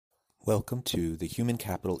Welcome to the Human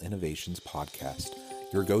Capital Innovations Podcast,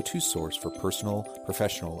 your go-to source for personal,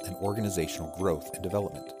 professional, and organizational growth and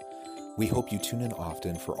development. We hope you tune in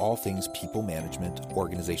often for all things people management,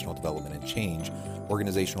 organizational development and change,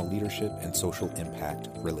 organizational leadership, and social impact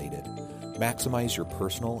related. Maximize your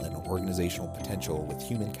personal and organizational potential with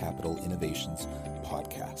Human Capital Innovations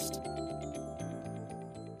Podcast.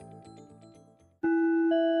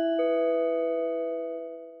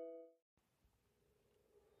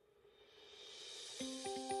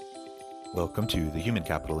 Welcome to the Human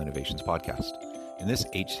Capital Innovations Podcast. In this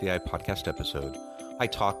HCI podcast episode, I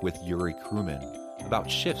talk with Yuri Kruman about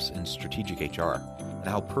shifts in strategic HR and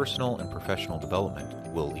how personal and professional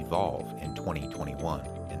development will evolve in 2021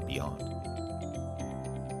 and beyond.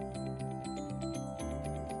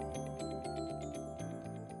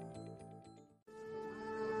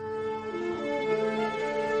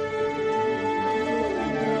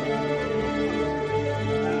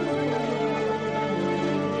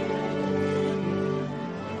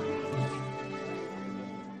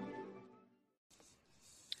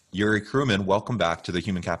 Yuri Kruman, welcome back to the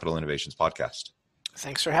Human Capital Innovations Podcast.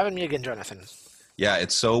 Thanks for having me again, Jonathan. Yeah,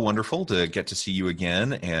 it's so wonderful to get to see you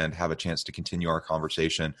again and have a chance to continue our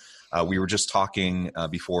conversation. We were just talking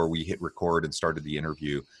before we hit record and started the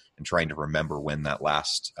interview and trying to remember when that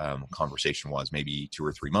last conversation was, maybe 2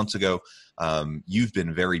 or 3 months ago. You've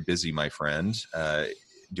been very busy, my friend,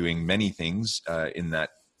 doing many things in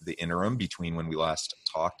the interim between when we last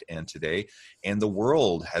talked and today, and the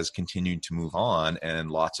world has continued to move on, and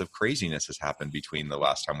lots of craziness has happened between the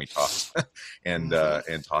last time we talked and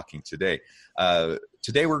talking today.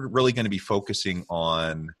 Today we're really going to be focusing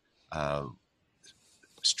on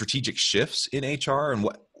strategic shifts in HR and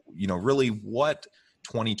what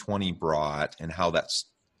 2020 brought and how that's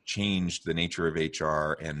changed the nature of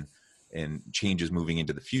HR and changes moving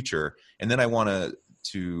into the future. And then I want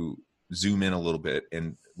to zoom in a little bit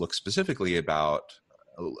and look specifically at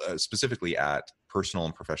personal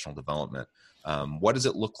and professional development. What does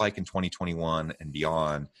it look like in 2021 and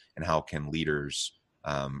beyond, and how can leaders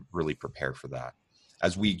really prepare for that?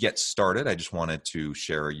 As we get started, I just wanted to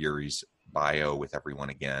share Yuri's bio with everyone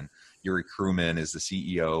again. Yuri Kruman is the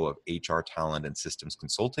CEO of HR Talent and Systems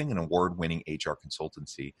Consulting, an award-winning HR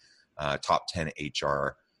consultancy, top 10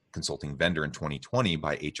 HR consulting vendor in 2020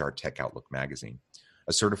 by HR Tech Outlook magazine.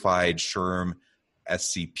 A certified SHRM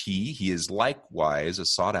SCP, he is likewise a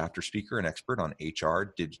sought-after speaker and expert on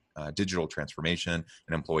HR, digital transformation,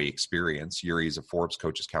 and employee experience. Yuri is a Forbes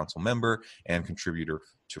Coaches Council member and contributor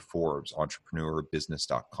to Forbes, Entrepreneur,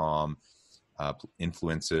 Business.com,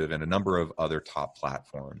 Influencive, and a number of other top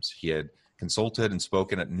platforms. He had consulted and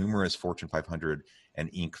spoken at numerous Fortune 500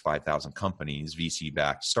 and Inc. 5000 companies,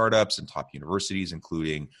 VC-backed startups, and top universities,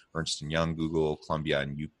 including Ernst & Young, Google, Columbia,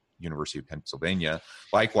 and University of Pennsylvania,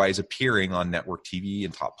 likewise appearing on network TV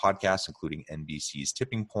and top podcasts, including NBC's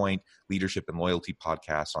Tipping Point, Leadership and Loyalty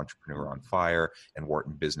Podcast, Entrepreneur on Fire, and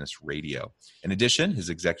Wharton Business Radio. In addition,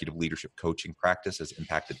 his executive leadership coaching practice has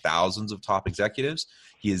impacted thousands of top executives.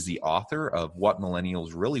 He is the author of What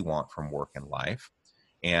Millennials Really Want from Work and Life,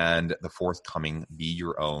 and the forthcoming Be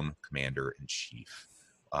Your Own Commander-in-Chief.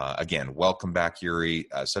 Again, welcome back, Yuri.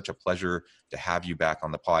 Such a pleasure to have you back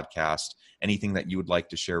on the podcast. Anything that you would like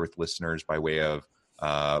to share with listeners by way of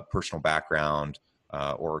personal background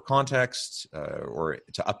or context, or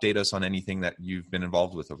to update us on anything that you've been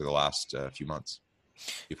involved with over the last few months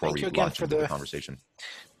before we launch into the conversation?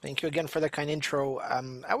 Thank you again for the kind intro.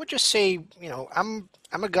 I would just say, I'm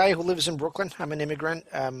a guy who lives in Brooklyn. I'm an immigrant.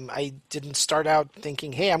 I didn't start out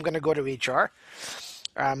thinking, hey, I'm going to go to HR.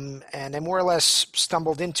 And I more or less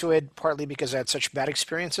stumbled into it partly because I had such bad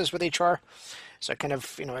experiences with HR. So I kind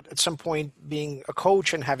of, at some point being a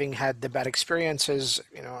coach and having had the bad experiences,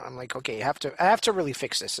 I'm like, okay, I have to really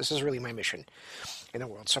fix this. This is really my mission in the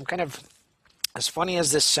world. So I'm kind of, as funny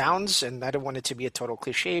as this sounds, and I don't want it to be a total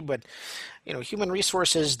cliche, but, human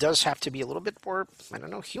resources does have to be a little bit more,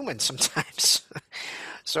 human sometimes.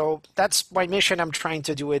 So that's my mission. I'm trying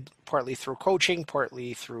to do it partly through coaching,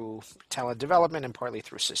 partly through talent development, and partly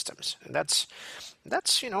through systems. And that's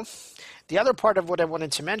the other part of what I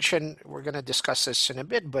wanted to mention. We're going to discuss this in a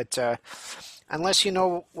bit, but unless you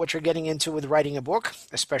know what you're getting into with writing a book,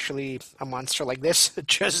 especially a monster like this,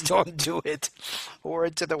 just don't do it.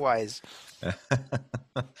 Word to the wise.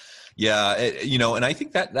 Yeah, and I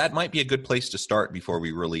think that might be a good place to start before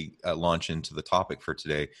we really launch into the topic for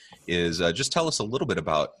today, is just tell us a little bit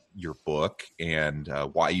about your book and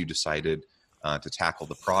why you decided to tackle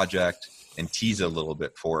the project, and tease a little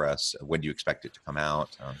bit for us. When do you expect it to come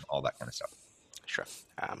out? All that kind of stuff. Sure.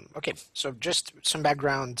 Okay, so just some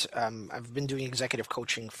background. I've been doing executive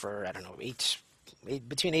coaching for, 8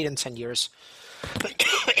 between 8 and 10 years.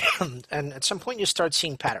 And at some point, you start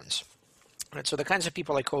seeing patterns. Right? So the kinds of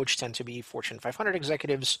people I coach tend to be Fortune 500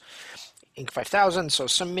 executives, Inc. 5000. So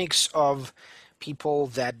some mix of people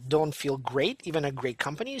that don't feel great, even at great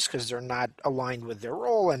companies, because they're not aligned with their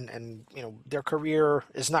role, and their career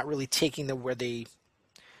is not really taking them where they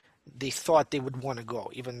thought they would want to go,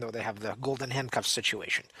 even though they have the golden handcuff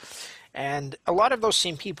situation. And a lot of those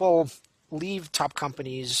same people leave top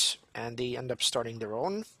companies and they end up starting their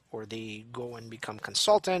own, or they go and become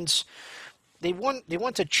consultants. They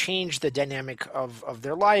want to change the dynamic of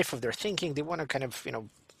their life, of their thinking. They want to kind of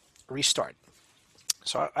restart.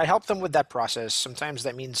 So I help them with that process. Sometimes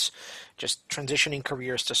that means just transitioning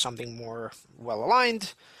careers to something more well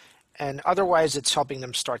aligned, and otherwise it's helping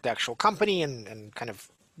them start the actual company and kind of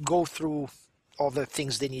go through all the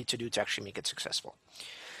things they need to do to actually make it successful.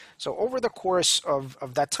 So over the course of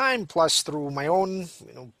that time, plus through my own,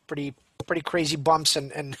 pretty crazy bumps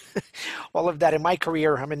and all of that in my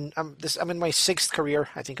career, I'm in my sixth career.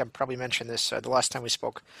 I think I probably mentioned this the last time we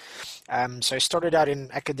spoke. So I started out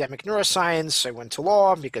in academic neuroscience. I went to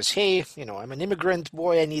law because, hey, I'm an immigrant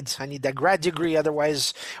boy. I need that grad degree.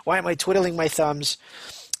 Otherwise, why am I twiddling my thumbs?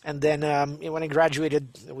 And then when I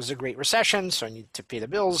graduated, it was a great recession, so I need to pay the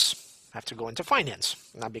bills. I have to go into finance,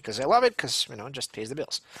 not because I love it, because it just pays the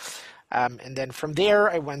bills. And then from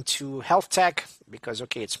there, I went to health tech because,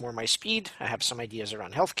 okay, it's more my speed. I have some ideas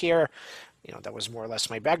around healthcare. That was more or less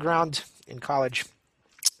my background in college.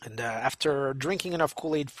 And after drinking enough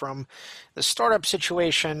Kool-Aid from the startup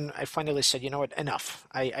situation, I finally said, you know what, enough.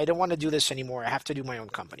 I don't want to do this anymore. I have to do my own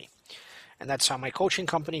company. And that's how my coaching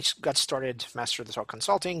company got started, Master the Talk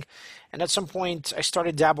Consulting. And at some point, I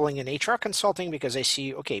started dabbling in HR consulting because I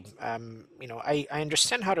see, okay, I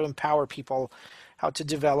understand how to empower people, how to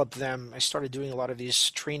develop them. I started doing a lot of these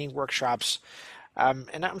training workshops.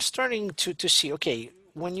 And I'm starting to see, okay,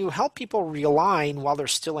 when you help people realign while they're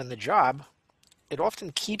still in the job, it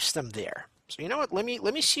often keeps them there. So you know what? Let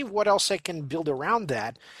me see what else I can build around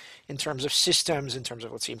that in terms of systems, in terms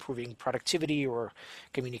of, let's say, improving productivity or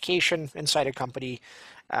communication inside a company.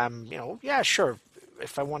 Yeah, sure.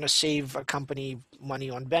 If I want to save a company money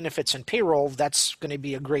on benefits and payroll, that's going to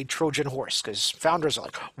be a great Trojan horse because founders are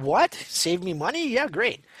like, what? Save me money? Yeah,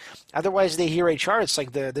 great. Otherwise, they hear HR, it's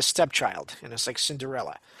like the stepchild, and it's like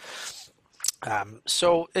Cinderella.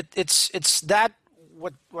 So it's that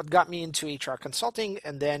what got me into HR consulting,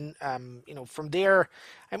 and then from there,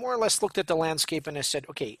 I more or less looked at the landscape and I said,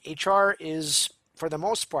 okay, HR is for the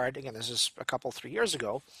most part, again, this is 3 years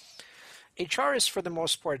ago, HR is for the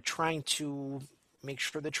most part trying to make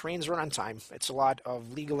sure the trains run on time. It's a lot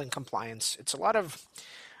of legal and compliance. It's a lot of,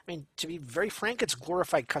 to be very frank, it's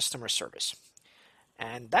glorified customer service,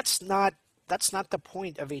 and that's not the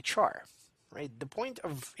point of HR. Right? The point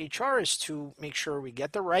of HR is to make sure we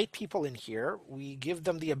get the right people in here. We give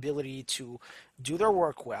them the ability to do their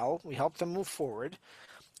work well. We help them move forward,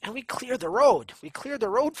 and we clear the road. We clear the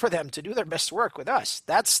road for them to do their best work with us.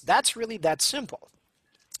 That's really that simple.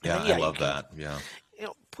 And Yeah, then I you love can that. Yeah.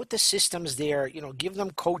 put the systems there. Give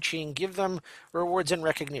them coaching, give them rewards and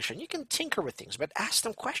recognition. You can tinker with things, but ask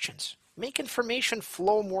them questions. Make information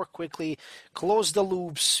flow more quickly. Close the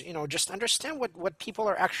loops. Just understand what people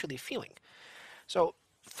are actually feeling. So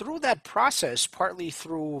through that process, partly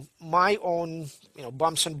through my own,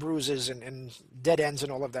 bumps and bruises and dead ends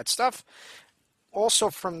and all of that stuff, also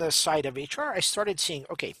from the side of HR, I started seeing,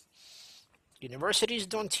 okay, universities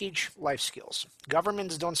don't teach life skills.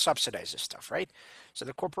 Governments don't subsidize this stuff, right? So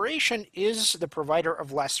the corporation is the provider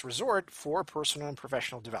of last resort for personal and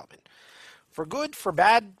professional development. For good, for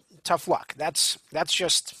bad, tough luck. That's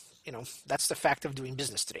just, that's the fact of doing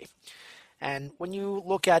business today. And when you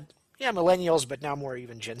look at, yeah, millennials, but now more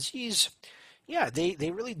even Gen Zs, yeah,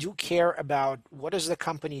 they really do care about what does the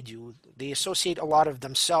company do. They associate a lot of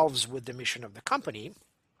themselves with the mission of the company.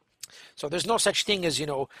 So there's no such thing as,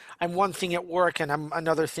 I'm one thing at work and I'm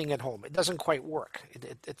another thing at home. It doesn't quite work.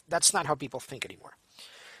 That's not how people think anymore.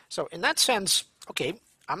 So in that sense, okay,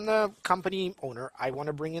 I'm the company owner. I want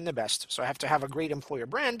to bring in the best. So I have to have a great employer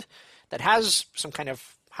brand that has some kind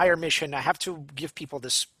of higher mission. I have to give people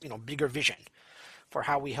this, bigger vision for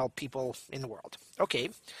how we help people in the world. Okay,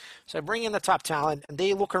 so I bring in the top talent, and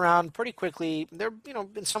they look around pretty quickly. They're,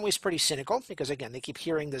 in some ways pretty cynical because, again, they keep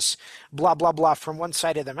hearing this blah, blah, blah from one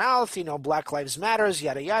side of the mouth, Black Lives Matters,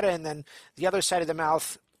 yada, yada, and then the other side of the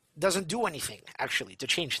mouth doesn't do anything, actually, to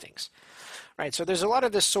change things. Right, so there's a lot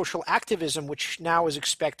of this social activism which now is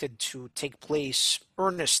expected to take place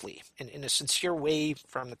earnestly, in a sincere way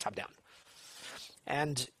from the top down.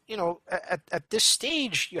 And, at this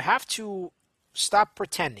stage, you have to stop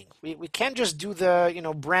pretending. We can't just do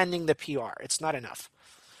the, branding, the PR. It's not enough.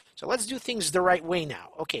 So let's do things the right way now.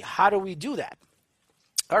 Okay, how do we do that?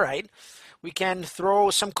 All right, we can throw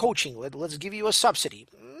some coaching. Let's give you a subsidy.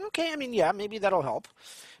 Okay, I mean, yeah, maybe that'll help.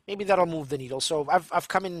 Maybe that'll move the needle. So I've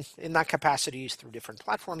come in that capacity through different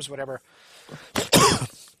platforms, whatever.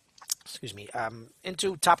 Excuse me,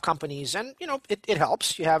 into top companies, and it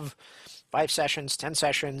helps. You have 5 sessions, 10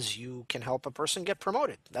 sessions. You can help a person get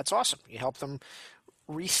promoted. That's awesome. You help them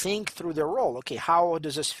rethink through their role. Okay, how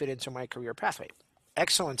does this fit into my career pathway?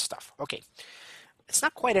 Excellent stuff. Okay, it's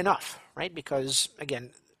not quite enough, right? Because again,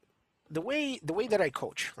 the way that I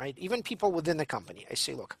coach, right? Even people within the company, I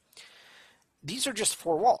say, look, these are just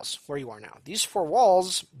 4 walls where you are now. These 4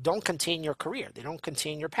 walls don't contain your career. They don't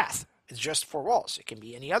contain your path. It's just 4 walls. It can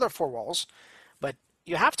be any other 4 walls, but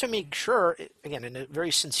you have to make sure, again, in a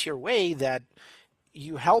very sincere way, that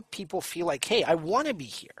you help people feel like, hey, I want to be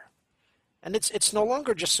here. And it's no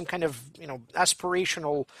longer just some kind of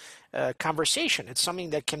aspirational conversation. It's something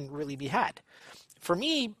that can really be had. For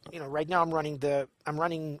me, right now I'm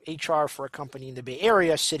running HR for a company in the Bay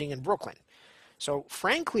Area, sitting in Brooklyn. So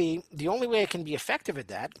frankly, the only way I can be effective at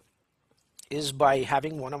that is by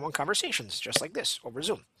having one-on-one conversations, just like this over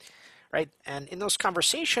Zoom, right? And in those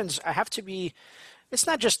conversations, I have to be. It's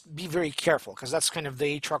not just be very careful, because that's kind of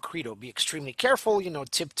the HR credo. Be extremely careful,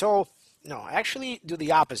 tiptoe. No, I actually do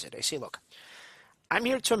the opposite. I say, look, I'm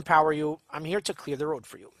here to empower you. I'm here to clear the road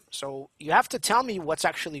for you. So you have to tell me what's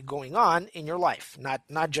actually going on in your life,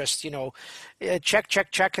 not just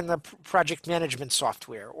check in the project management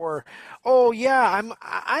software, or oh yeah,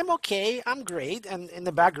 I'm okay, I'm great, and in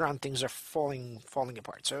the background things are falling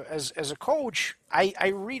apart. So as a coach,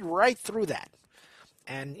 I read right through that.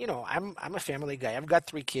 And I'm a family guy. I've got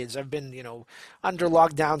 3 kids. I've been under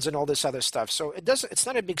lockdowns and all this other stuff. So it's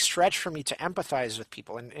not a big stretch for me to empathize with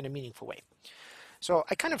people in a meaningful way. So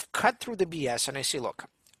I kind of cut through the BS and I say, look,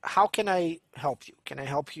 how can I help you? Can I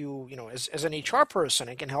help you, as an HR person,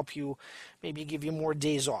 I can help you, maybe give you more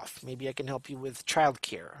days off. Maybe I can help you with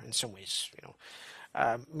childcare in some ways,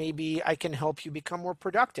 maybe I can help you become more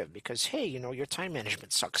productive because, hey, your time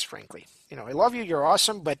management sucks, frankly. I love you, you're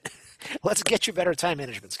awesome, but let's get you better time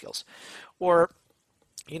management skills. Or,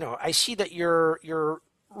 I see that you're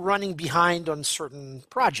running behind on certain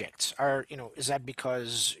projects. Is that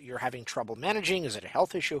because you're having trouble managing? Is it a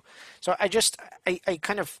health issue? So I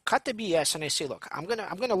kind of cut the BS and I say, look, I'm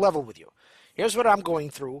gonna level with you. Here's what I'm going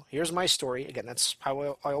through. Here's my story. Again, that's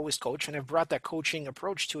how I always coach, and I've brought that coaching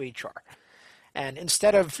approach to HR. And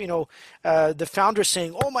instead of the founder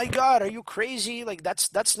saying, "Oh my God, are you crazy?" Like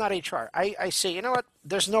that's not HR. I say, you know what?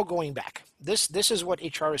 There's no going back. This is what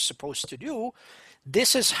HR is supposed to do.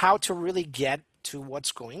 This is how to really get to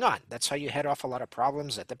what's going on. That's how you head off a lot of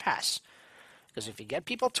problems at the pass. Because if you get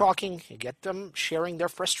people talking, you get them sharing their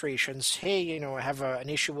frustrations. Hey, I have an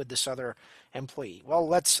issue with this other employee. Well,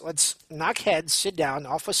 let's knock heads, sit down.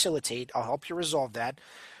 I'll facilitate. I'll help you resolve that.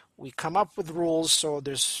 We come up with rules so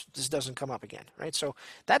this doesn't come up again, right? So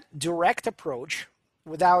that direct approach,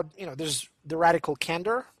 without there's the radical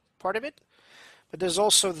candor part of it, but there's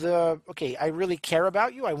also okay, I really care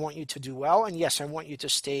about you. I want you to do well, and yes, I want you to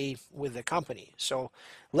stay with the company. So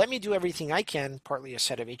let me do everything I can, partly as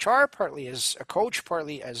head of HR, partly as a coach,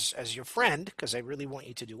 partly as your friend, because I really want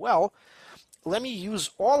you to do well. Let me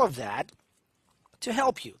use all of that to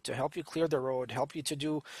help you clear the road, help you to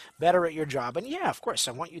do better at your job. And yeah, of course,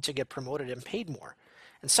 I want you to get promoted and paid more.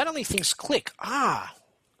 And suddenly things click.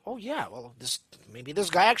 Oh yeah, well, maybe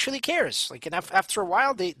this guy actually cares. Like, and after a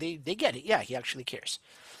while, they get it. Yeah, he actually cares.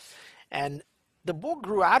 And the book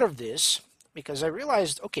grew out of this because I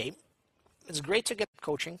realized, okay, it's great to get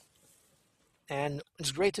coaching, and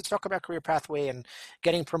it's great to talk about career pathway and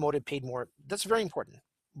getting promoted, paid more. That's very important.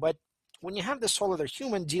 But when you have this whole other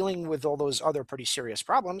human dealing with all those other pretty serious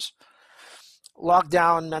problems,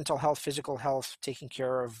 lockdown, mental health, physical health, taking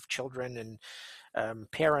care of children and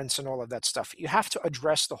parents and all of that stuff, you have to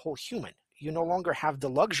address the whole human. You no longer have the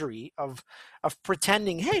luxury of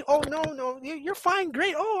pretending, hey, oh no, you're fine,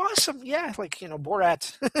 great, oh awesome, yeah, like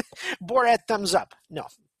Borat, Borat thumbs up. No,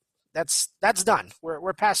 that's done.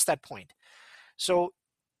 We're past that point. So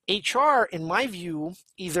HR, in my view,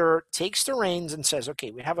 either takes the reins and says,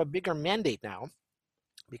 okay, we have a bigger mandate now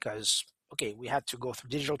because, okay, we had to go through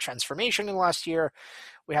digital transformation in the last year.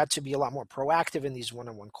 We had to be a lot more proactive in these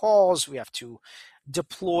one-on-one calls. We have to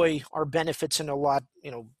deploy our benefits in a lot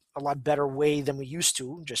better way than we used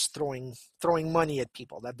to, just throwing money at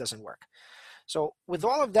people. That doesn't work. So with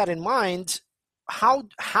all of that in mind,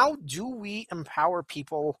 how do we empower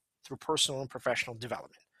people through personal and professional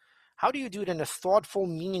development? how do you do it in a thoughtful,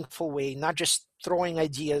 meaningful way, not just throwing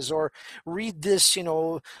ideas or read this,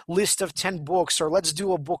 list of 10 books or let's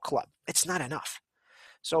do a book club. It's not enough.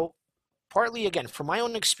 So partly again, from my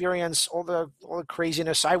own experience, all the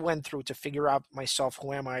craziness I went through to figure out myself,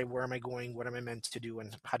 who am I, where am I going, what am I meant to do,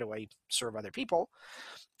 and how do I serve other people,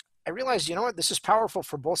 I realized, you know what, this is powerful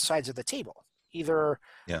for both sides of the table. Either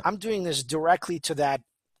Yeah. I'm doing this directly to that,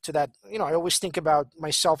 I always think about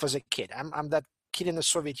myself as a kid. I'm that kid in the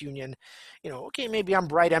Soviet Union, okay, maybe I'm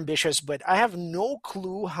bright, ambitious, but I have no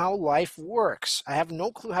clue how life works. I have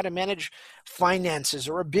no clue how to manage finances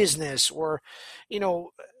or a business or, you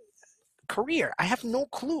know, career. I have no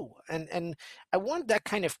clue. And I want that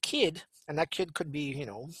kind of kid, and that kid could be,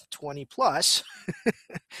 20 plus.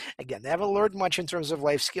 Again, they haven't learned much in terms of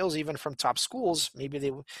life skills, even from top schools. Maybe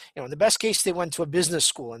they, in the best case, they went to a business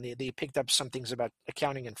school and they picked up some things about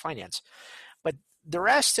accounting and finance. But the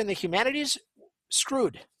rest in the humanities,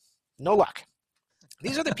 screwed. No luck.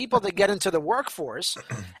 These are the people that get into the workforce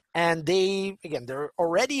and they're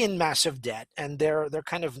already in massive debt and they're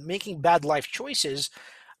kind of making bad life choices.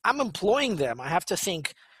 I'm employing them. I have to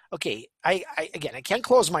think, okay, I can't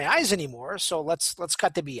close my eyes anymore. So let's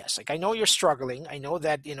cut the BS. Like, I know you're struggling. I know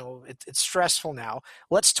that, it's stressful now.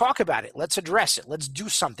 Let's talk about it. Let's address it. Let's do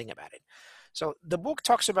something about it. So the book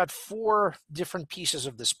talks about 4 different pieces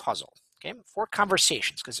of this puzzle. Okay, 4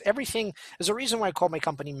 conversations, because everything is a reason why I call my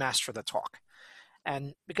company Master the Talk.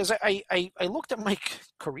 And because I looked at my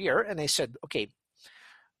career and I said, okay,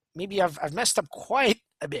 maybe I've messed up quite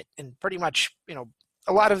a bit in pretty much,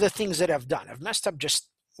 a lot of the things that I've done. I've messed up just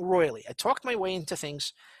royally. I talked my way into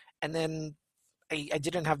things and then I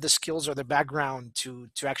didn't have the skills or the background to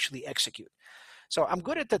actually execute. So I'm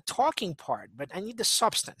good at the talking part, but I need the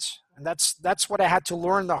substance. And that's what I had to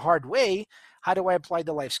learn the hard way. How do I apply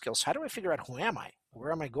the life skills? How do I figure out who am I?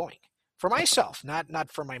 Where am I going? For myself,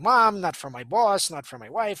 not for my mom, not for my boss, not for my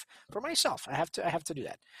wife, for myself. I have to do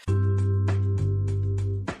that.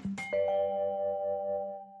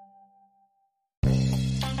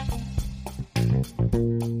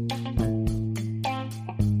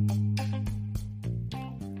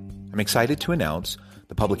 I'm excited to announce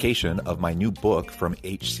the publication of my new book from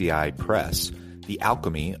HCI Press, The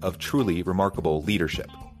Alchemy of Truly Remarkable Leadership: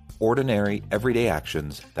 Ordinary, Everyday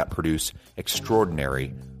Actions that Produce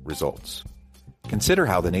Extraordinary Results. Consider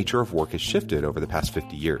how the nature of work has shifted over the past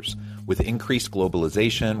 50 years. With increased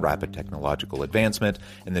globalization, rapid technological advancement,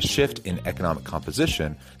 and the shift in economic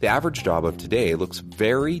composition, the average job of today looks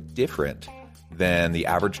very different than the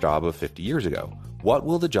average job of 50 years ago. What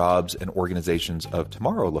will the jobs and organizations of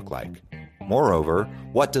tomorrow look like? Moreover,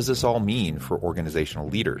 what does this all mean for organizational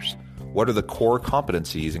leaders? What are the core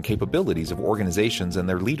competencies and capabilities of organizations and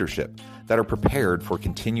their leadership that are prepared for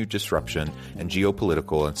continued disruption and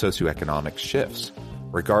geopolitical and socioeconomic shifts?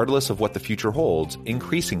 Regardless of what the future holds,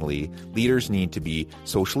 increasingly, leaders need to be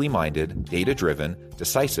socially minded, data-driven,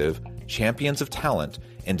 decisive, champions of talent,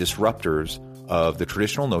 and disruptors of the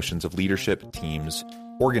traditional notions of leadership, teams,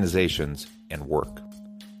 organizations, and work.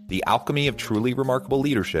 The Alchemy of Truly Remarkable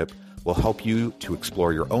Leadership will help you to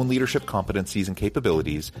explore your own leadership competencies and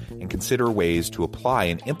capabilities and consider ways to apply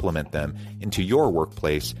and implement them into your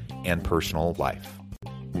workplace and personal life.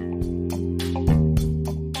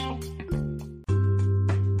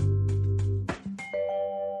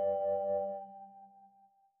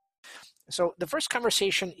 So the first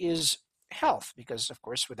conversation is health, because of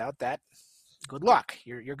course, without that, good luck.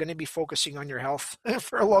 You're going to be focusing on your health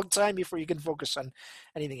for a long time before you can focus on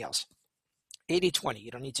anything else. 80-20.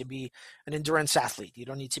 You don't need to be an endurance athlete. You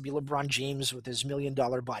don't need to be LeBron James with his $1 million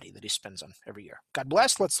body that he spends on every year. God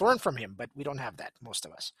bless. Let's learn from him, but we don't have that, most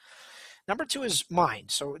of us. Number 2 is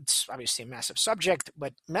mind. So it's obviously a massive subject,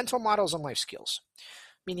 but mental models and life skills.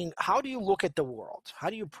 Meaning, how do you look at the world? How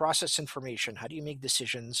do you process information? How do you make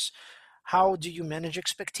decisions? How do you manage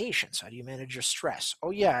expectations? How do you manage your stress?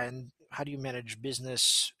 Oh yeah, and how do you manage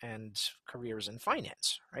business and careers and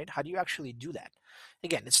finance, right? How do you actually do that?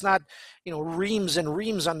 Again, it's not, reams and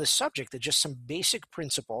reams on this subject. It's just some basic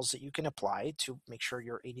principles that you can apply to make sure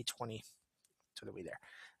you're 80-20 to the way there.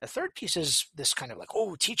 The third piece is this kind of like,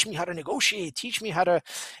 oh, teach me how to negotiate, teach me how to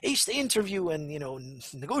ace the interview and,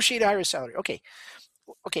 negotiate a higher salary. Okay,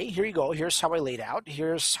 here you go. Here's how I laid out.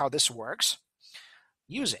 Here's how this works.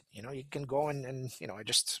 Use it. You can go and I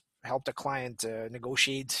just helped a client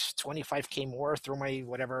negotiate 25K more through my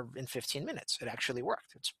whatever in 15 minutes. It actually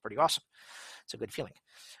worked. It's pretty awesome. It's a good feeling.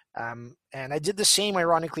 And I did the same,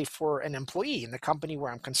 ironically, for an employee in the company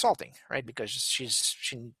where I'm consulting, right? Because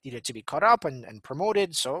she needed to be caught up and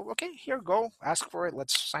promoted. So, okay, here, go, ask for it.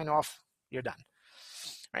 Let's sign off. You're done,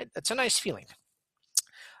 right? That's a nice feeling.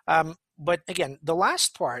 But again, the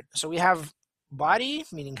last part, so we have body,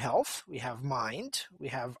 meaning health, we have mind, we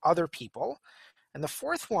have other people, and the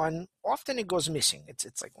fourth one, often it goes missing. It's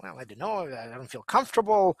like, well, I don't know, I don't feel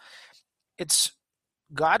comfortable. It's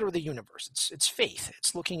God or the universe. It's faith.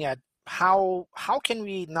 It's looking at how can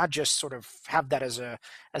we not just sort of have that as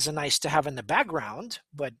a nice to have in the background,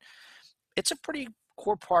 but it's a pretty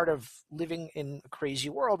core part of living in a crazy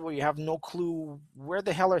world where you have no clue where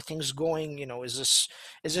the hell are things going. Is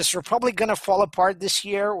this republic going to fall apart this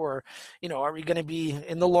year, or are we going to be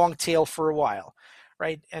in the long tail for a while,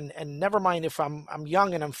 right? And never mind if I'm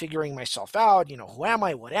young and I'm figuring myself out. Who am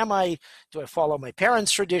I, what am I? Do I follow my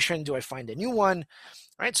parents' tradition? Do I find a new one,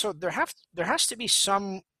 right? So there has to be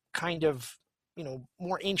some kind of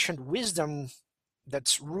more ancient wisdom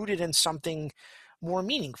that's rooted in something more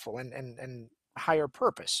meaningful and higher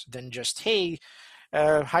purpose than just, hey,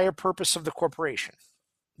 higher purpose of the corporation.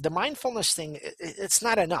 The mindfulness thing, it's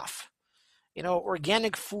not enough.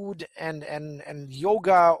 Organic food and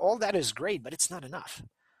yoga, all that is great, but it's not enough,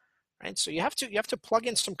 right? So you have to plug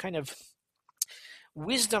in some kind of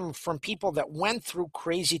wisdom from people that went through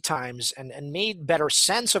crazy times and made better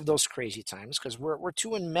sense of those crazy times, because we're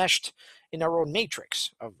too enmeshed in our own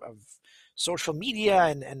matrix of social media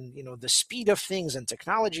and the speed of things and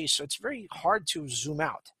technology. So it's very hard to zoom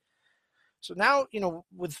out. So now,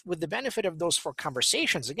 with the benefit of those four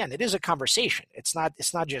conversations, again, it is a conversation. It's not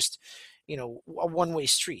just, a one-way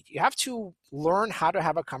street. You have to learn how to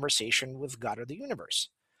have a conversation with God or the universe.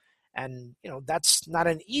 And, that's not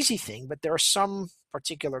an easy thing, but there are some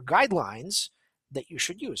particular guidelines that you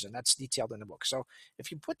should use, and that's detailed in the book. So if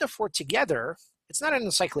you put the four together, it's not an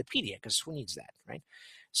encyclopedia, because who needs that, right?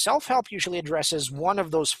 Self-help usually addresses one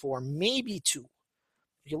of those four, maybe two.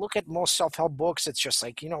 If you look at most self-help books, it's just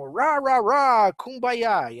like, rah, rah, rah,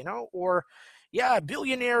 kumbaya, or, yeah,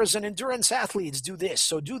 billionaires and endurance athletes do this,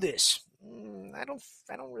 so do this. I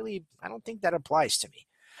don't think that applies to me.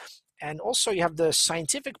 And also you have the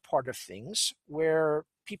scientific part of things where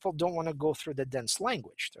people don't want to go through the dense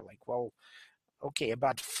language. They're like, well, okay,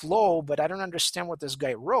 about flow, but I don't understand what this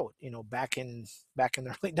guy wrote, back in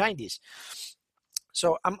the early 90s.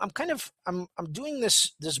 So I'm doing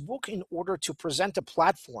this book in order to present a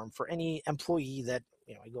platform for any employee that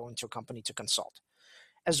I go into a company to consult,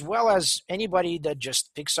 as well as anybody that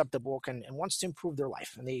just picks up the book and wants to improve their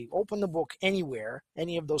life. And they open the book anywhere,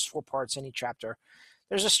 any of those four parts, any chapter.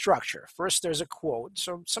 There's a structure. First, there's a quote.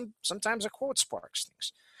 So sometimes a quote sparks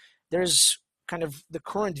things. There's kind of the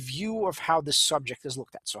current view of how this subject is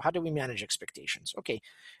looked at. So how do we manage expectations? Okay,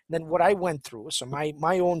 then what I went through, so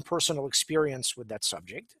my own personal experience with that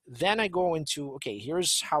subject. Then I go into, okay,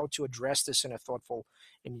 here's how to address this in a thoughtful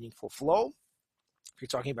and meaningful flow. If you're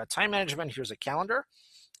talking about time management, here's a calendar.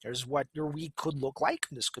 Here's what your week could look like.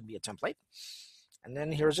 This could be a template. And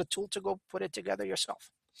then here's a tool to go put it together yourself.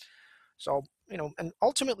 So, and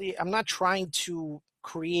ultimately, I'm not trying to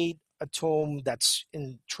create a tome that's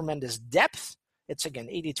in tremendous depth. It's, again,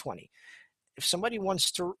 80-20. If somebody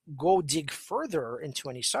wants to go dig further into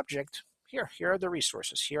any subject, here are the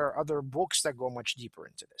resources. Here are other books that go much deeper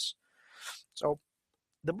into this. So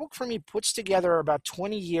the book for me puts together about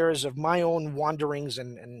 20 years of my own wanderings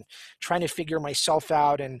and trying to figure myself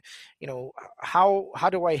out, and how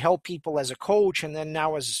do I help people as a coach, and then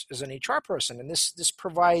now as an HR person. And this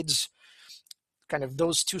provides kind of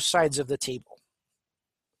those two sides of the table.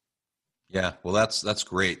 Yeah, well, that's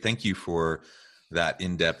great. Thank you for that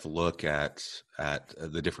in-depth look at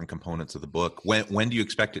the different components of the book. When do you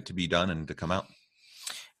expect it to be done and to come out?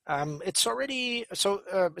 It's already, it's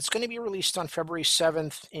going to be released on February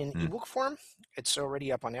 7th in ebook form. It's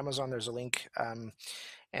already up on Amazon. There's a link.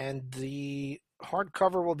 And the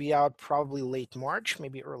hardcover will be out probably late March,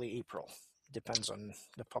 maybe early April. Depends on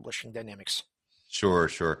the publishing dynamics. Sure.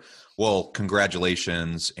 Well,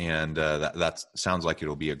 congratulations. And that sounds like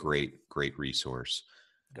it'll be a great resource.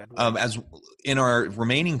 As in our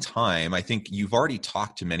remaining time, I think you've already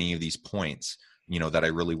talked to many of these points, that I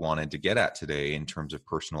really wanted to get at today in terms of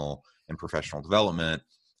personal and professional development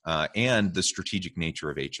and the strategic nature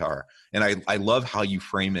of HR. And I love how you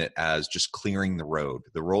frame it as just clearing the road.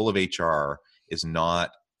 The role of HR is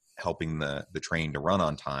not helping the train to run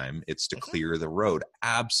on time. It's to clear the road.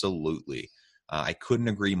 Absolutely. I couldn't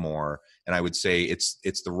agree more. And I would say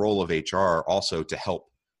it's the role of HR also to help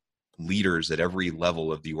leaders at every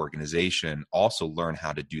level of the organization also learn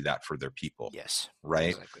how to do that for their people. Yes.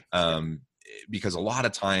 Right. Exactly. Because a lot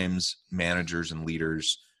of times managers and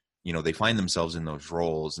leaders, they find themselves in those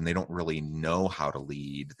roles and they don't really know how to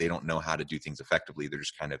lead. They don't know how to do things effectively. They're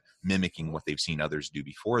just kind of mimicking what they've seen others do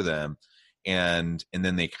before them. And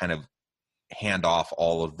then they kind of hand off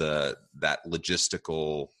all of that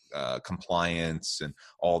logistical compliance and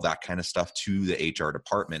all that kind of stuff to the HR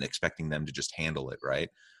department, expecting them to just handle it, right?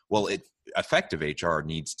 Well, effective HR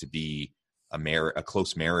needs to be a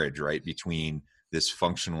close marriage, right, between this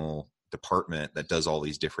functional department that does all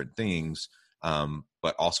these different things,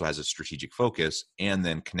 but also has a strategic focus, and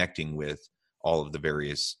then connecting with all of the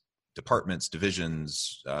various departments,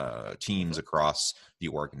 divisions, teams across the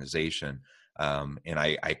organization. And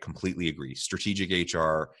I completely agree. Strategic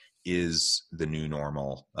HR is the new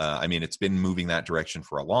normal. I mean, it's been moving that direction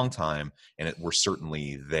for a long time, and we're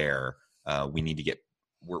certainly there. We need to get.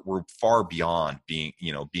 We're far beyond being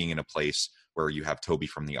in a place where you have Toby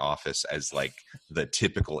from The Office as like the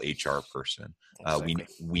typical HR person. Exactly.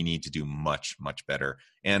 We need to do much better,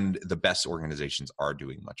 and the best organizations are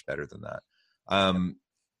doing much better than that. Yep.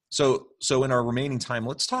 So in our remaining time,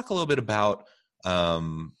 let's talk a little bit about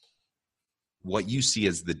what you see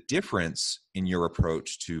as the difference in your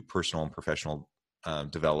approach to personal and professional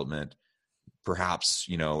development, perhaps,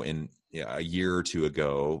 in a year or two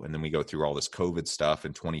ago, and then we go through all this COVID stuff,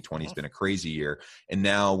 and 2020 has been a crazy year. And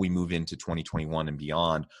now we move into 2021 and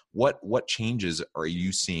beyond. What changes are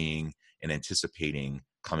you seeing and anticipating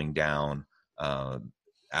coming down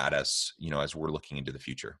at us, as we're looking into the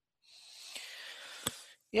future?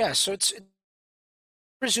 Yeah, so it's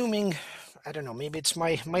presuming, I don't know, maybe it's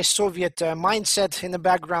my Soviet mindset in the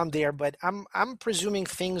background there, but I'm presuming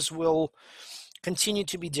things will continue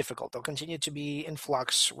to be difficult. They'll continue to be in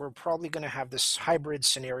flux. We're probably going to have this hybrid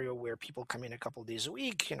scenario where people come in a couple of days a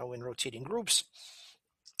week, in rotating groups.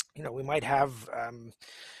 We might have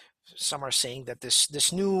some are saying that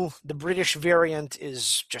the British variant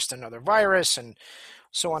is just another virus, and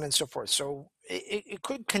so on and so forth. So it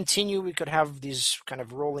could continue. We could have these kind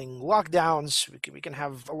of rolling lockdowns. We can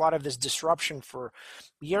have a lot of this disruption for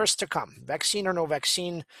years to come. Vaccine or no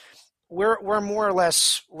vaccine, we're more or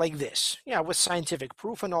less like this. Yeah, with scientific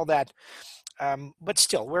proof and all that. But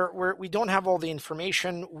still, we don't have all the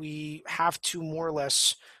information. We have to more or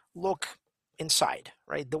less look inside,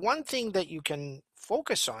 right? The one thing that you can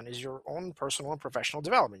focus on is your own personal and professional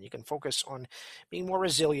development. You can focus on being more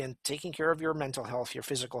resilient, taking care of your mental health, your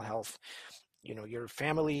physical health, your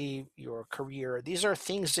family, your career. These are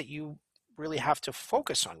things that you really have to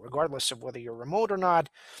focus on, regardless of whether you're remote or not,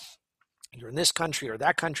 you're in this country or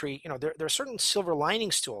that country. There are certain silver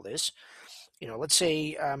linings to all this. Let's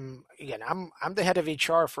say, again, I'm the head of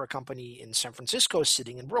HR for a company in San Francisco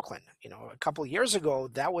sitting in Brooklyn. A couple of years ago,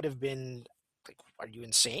 that would have been like, are you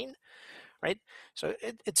insane? Right? So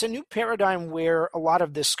it's a new paradigm where a lot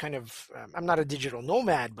of this kind of, I'm not a digital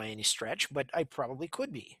nomad by any stretch, but I probably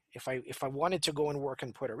could be. If I wanted to go and work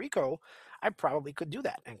in Puerto Rico, I probably could do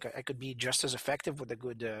that. And I could be just as effective with a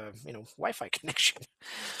good, Wi-Fi connection.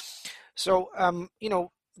 So,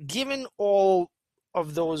 given all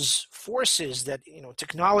of those forces that,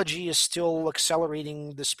 technology is still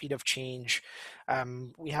accelerating the speed of change.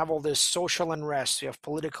 We have all this social unrest, we have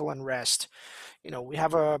political unrest, we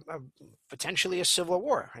have a potentially a civil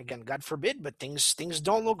war. Again, God forbid, but things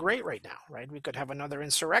don't look great right now, right? We could have another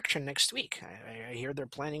insurrection next week. I hear they're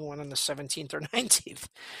planning one on the 17th or 19th.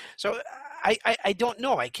 So I don't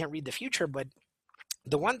know. I can't read the future, but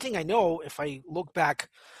the one thing I know, if I look back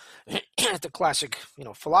at the classic,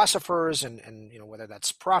 philosophers and whether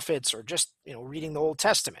that's prophets or just, reading the Old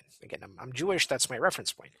Testament. Again, I'm Jewish. That's my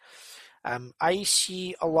reference point. I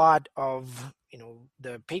see a lot of,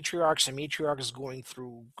 the patriarchs and matriarchs going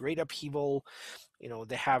through great upheaval.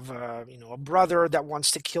 They have, a brother that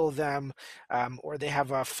wants to kill them, or they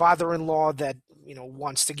have a father-in-law that,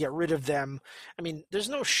 wants to get rid of them. I mean, there's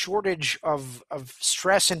no shortage of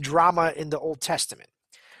stress and drama in the Old Testament,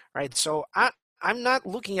 right? So I'm not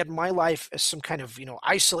looking at my life as some kind of,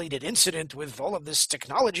 isolated incident with all of this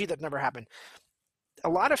technology that never happened. A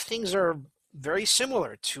lot of things are very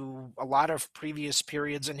similar to a lot of previous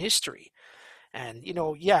periods in history. And,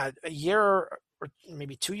 a year or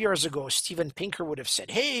maybe 2 years ago, Steven Pinker would have said,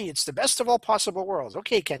 hey, it's the best of all possible worlds.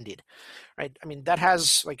 Okay, Candide, right? I mean, that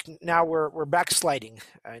has, like, now we're backsliding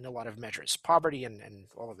in a lot of measures, poverty and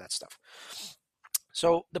all of that stuff.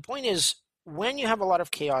 So the point is, when you have a lot of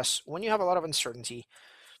chaos, when you have a lot of uncertainty,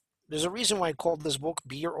 there's a reason why I called this book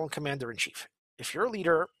Be Your Own Commander in Chief. If you're a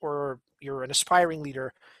leader or you're an aspiring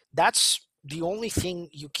leader, that's the only thing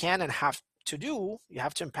you can and have to do. You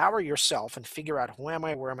have to empower yourself and figure out, who am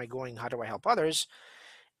I, where am I going, how do I help others,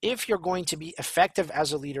 if you're going to be effective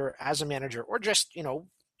as a leader, as a manager, or just, in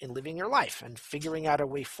living your life and figuring out a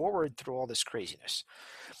way forward through all this craziness.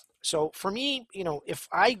 So for me, if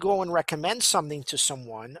I go and recommend something to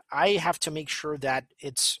someone, I have to make sure that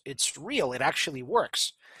it's real. It actually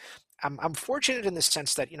works. I'm fortunate in the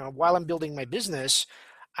sense that, while I'm building my business,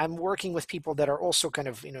 I'm working with people that are also kind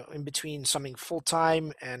of, in between something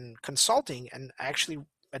full-time and consulting, and I actually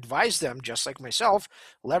advise them, just like myself,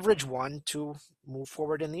 leverage one to move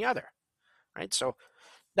forward in the other, right? So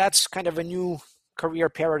that's kind of a new career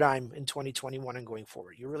paradigm in 2021 and going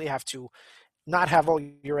forward. You really have to not have all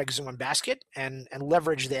your eggs in one basket, and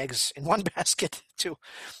leverage the eggs in one basket to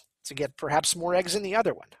get perhaps more eggs in the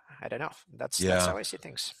other one. I don't know. That's Yeah. how I see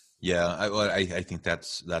things. Yeah, I think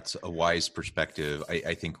that's a wise perspective.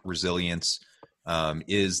 I think resilience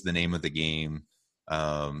is the name of the game.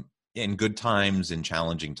 In good times, in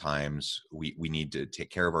challenging times, we need to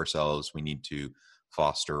take care of ourselves. We need to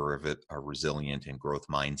foster a resilient and growth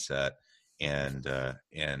mindset, and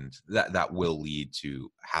that will lead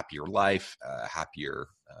to happier life, happier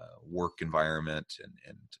work environment,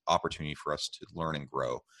 and opportunity for us to learn and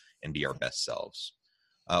grow and be our best selves.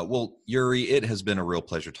 Well, Yuri, it has been a real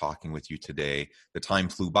pleasure talking with you today. The time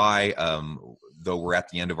flew by. Though we're at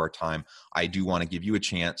the end of our time, I do want to give you a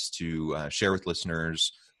chance to share with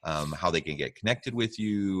listeners how they can get connected with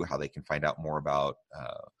you, how they can find out more about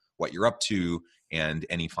what you're up to, and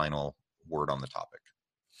any final word on the topic.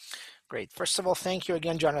 Great. First of all, thank you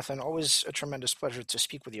again, Jonathan. Always a tremendous pleasure to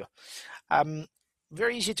speak with you.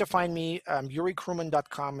 Very easy to find me.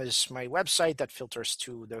 YuriKruman.com is my website that filters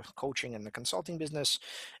to the coaching and the consulting business.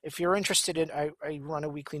 If you're interested in, I run a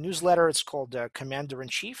weekly newsletter. It's called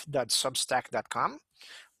commanderinchief.substack.com.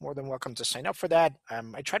 More than welcome to sign up for that.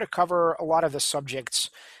 I try to cover a lot of the subjects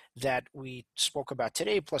that we spoke about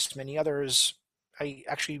today, plus many others.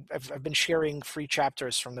 I've been sharing free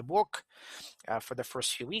chapters from the book for the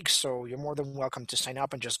first few weeks, so you're more than welcome to sign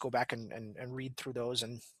up and just go back and read through those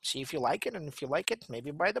and see if you like it, and if you like it,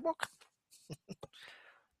 maybe buy the book.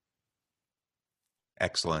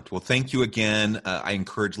 Excellent. Well, thank you again. I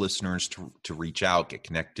encourage listeners to reach out, get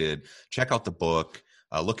connected, check out the book,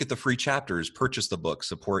 look at the free chapters, purchase the book,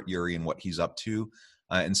 support Yuri and what he's up to,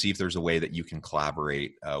 and see if there's a way that you can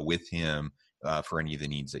collaborate with him for any of the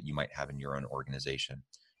needs that you might have in your own organization.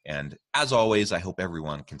 And as always, I hope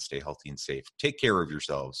everyone can stay healthy and safe. Take care of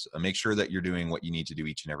yourselves. Make sure that you're doing what you need to do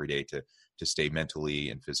each and every day to stay mentally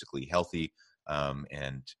and physically healthy,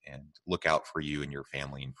 and look out for you and your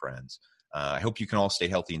family and friends. I hope you can all stay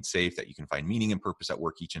healthy and safe, that you can find meaning and purpose at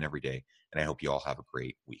work each and every day. And I hope you all have a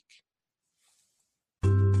great week.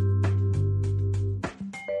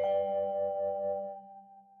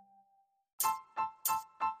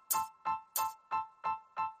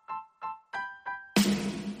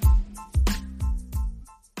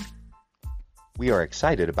 We are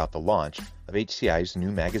excited about the launch of HCI's new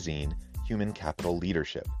magazine, Human Capital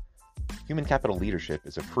Leadership. Human Capital Leadership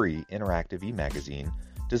is a free, interactive e-magazine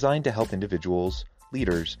designed to help individuals,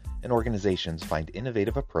 leaders, and organizations find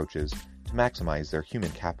innovative approaches to maximize their human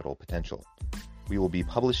capital potential. We will be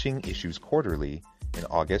publishing issues quarterly in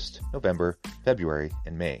August, November, February,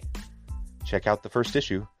 and May. Check out the first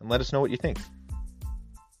issue and let us know what you think.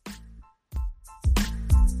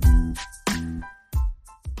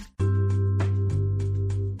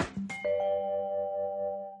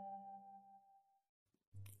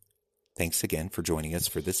 Thanks again for joining us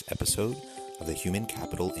for this episode of the Human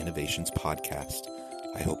Capital Innovations Podcast.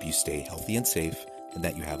 I hope you stay healthy and safe and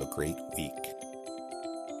that you have a great week.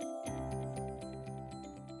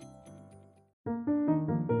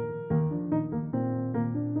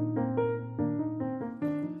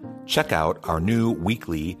 Check out our new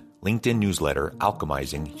weekly LinkedIn newsletter,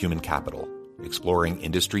 Alchemizing Human Capital, exploring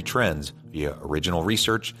industry trends via original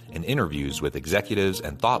research and interviews with executives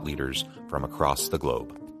and thought leaders from across the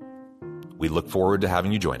globe. We look forward to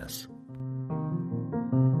having you join us.